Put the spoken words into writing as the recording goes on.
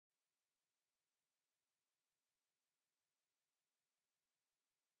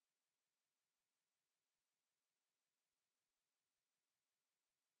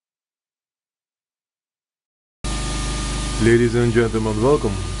Ladies and gentlemen,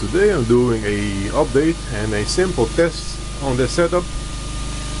 welcome. Today I'm doing a update and a simple test on the setup.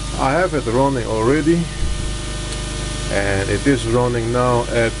 I have it running already and it is running now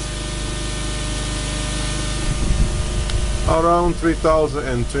at around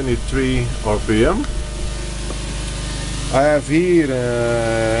 3023 RPM. I have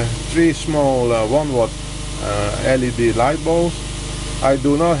here 3 small 1 watt LED light bulbs. I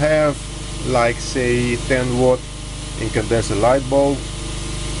do not have like say 10 watt incandescent light bulb.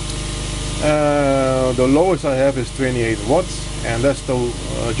 The lowest I have is 28 watts and that's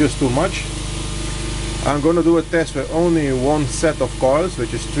just too much. I'm gonna do a test with only one set of coils,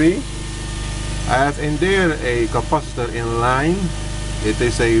 which is 3. I have in there a capacitor in line. It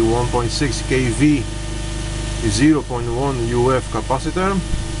is a 1.6 kV 0.1 UF capacitor.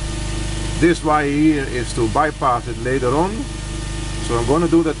 This wire here is to bypass it later on, so I'm gonna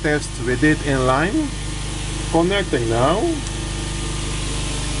do the test with it in line. Connecting now.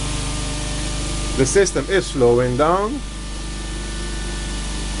 The system is slowing down,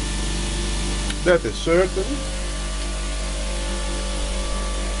 that is certain.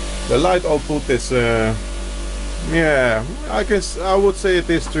 The light output is yeah, I guess I would say it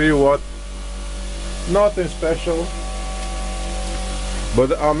is 3 watt. Nothing special,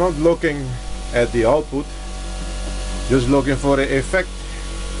 but I'm not looking at the output, just looking for the effect,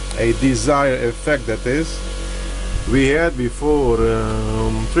 a desired effect, that is. We had before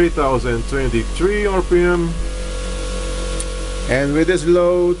 3023 RPM, and with this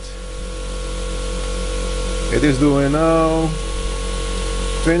load it is doing now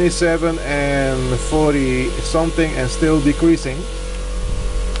 27 and 40 something and still decreasing.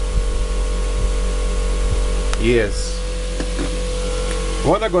 Yes.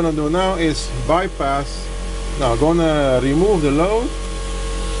 What I'm gonna do now is bypass. Now I'm gonna remove the load,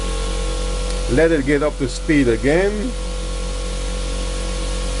 let it get up to speed again.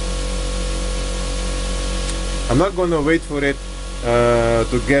 I'm not gonna wait for it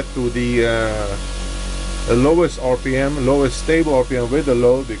to get to the lowest RPM, lowest stable RPM with the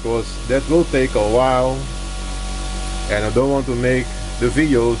load, because that will take a while and I don't want to make the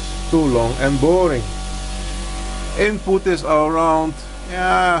videos too long and boring. Input is around,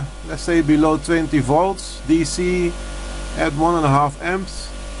 yeah, let's say below 20 volts DC at 1.5 amps.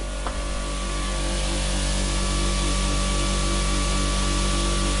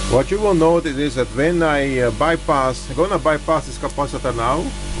 What you will notice is that when I I'm gonna bypass this capacitor now.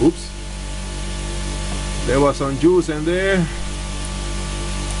 Oops, there was some juice in there.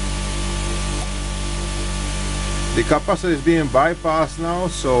 The capacitor is being bypassed now,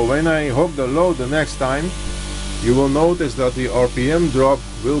 so when I hook the load the next time, you will notice that the RPM drop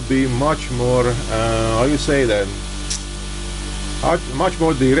will be much more, how you say that, much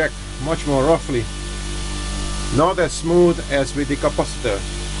more direct, much more roughly, not as smooth as with the capacitor.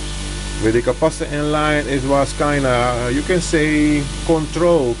 With the capacitor in line, it was kind of, you can say,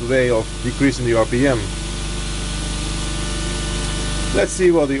 controlled way of decreasing the RPM. Let's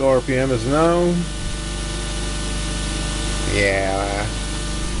see what the RPM is now. Yeah,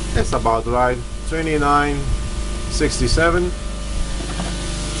 that's about right, 29.67.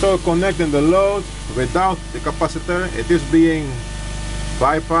 So connecting the load without the capacitor, it is being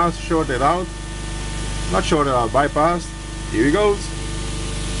bypassed, shorted out, not shorted out, bypassed. Here it goes.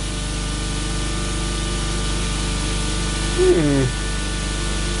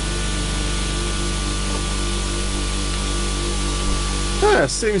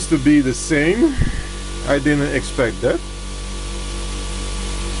 Seems to be the same. I didn't expect that.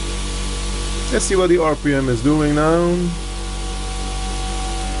 Let's see what the RPM is doing now.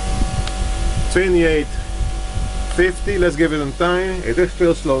 28.50. Let's give it some time. It is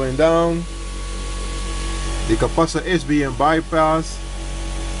still slowing down. The capacitor is being bypassed,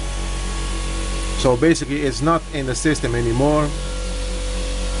 so basically it's not in the system anymore.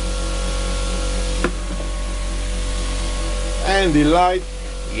 And the light,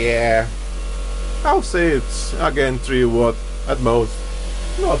 yeah, I'll say it's again 3 watt at most,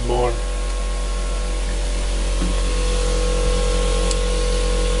 not more.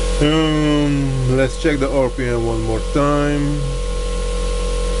 Let's check the RPM one more time.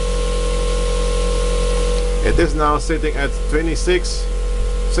 It is now sitting at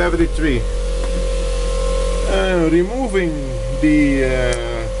 26.73. Removing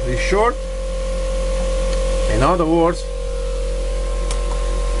the short, in other words,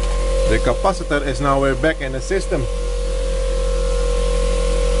 the capacitor is now back in the system.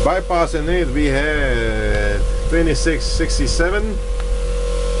 Bypassing it, we had 26.67,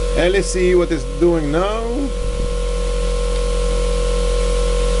 and let's see what it's doing now.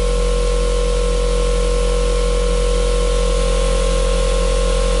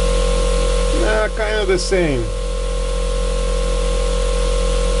 the same,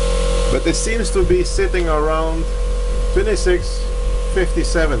 but it seems to be sitting around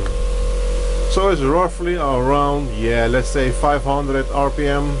 2657, so it's roughly around, yeah, let's say 500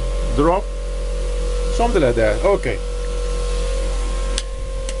 RPM drop, something like that. Okay,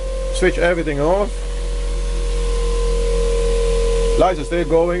 switch everything off. Lights are still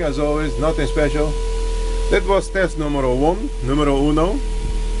going as always, nothing special. That was test numero uno.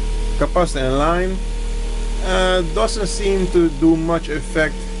 Capacitor in line. Doesn't seem to do much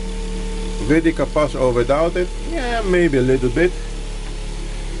effect with the capacitor or without it. Yeah, maybe a little bit.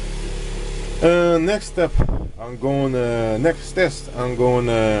 Next step, next test, I'm going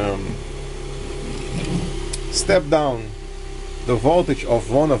to step down the voltage of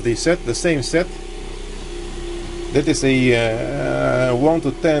one of these sets, the same set. That is a 1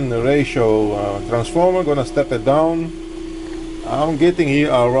 to 10 ratio transformer. Gonna step it down. I'm getting here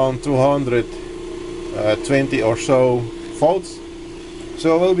around 220 or so volts,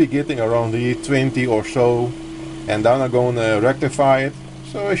 so I will be getting around the 20 or so, and then I'm going to rectify it,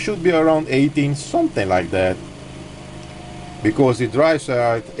 so it should be around 18, something like that, because the drive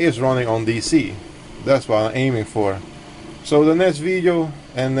side is running on DC. That's what I'm aiming for. So the next video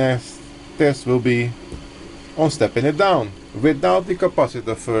and next test will be on stepping it down without the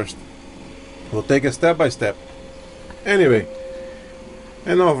capacitor first. We'll take it step by step. Anyway,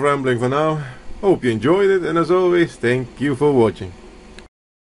 enough rambling for now. Hope you enjoyed it, and as always, thank you for watching.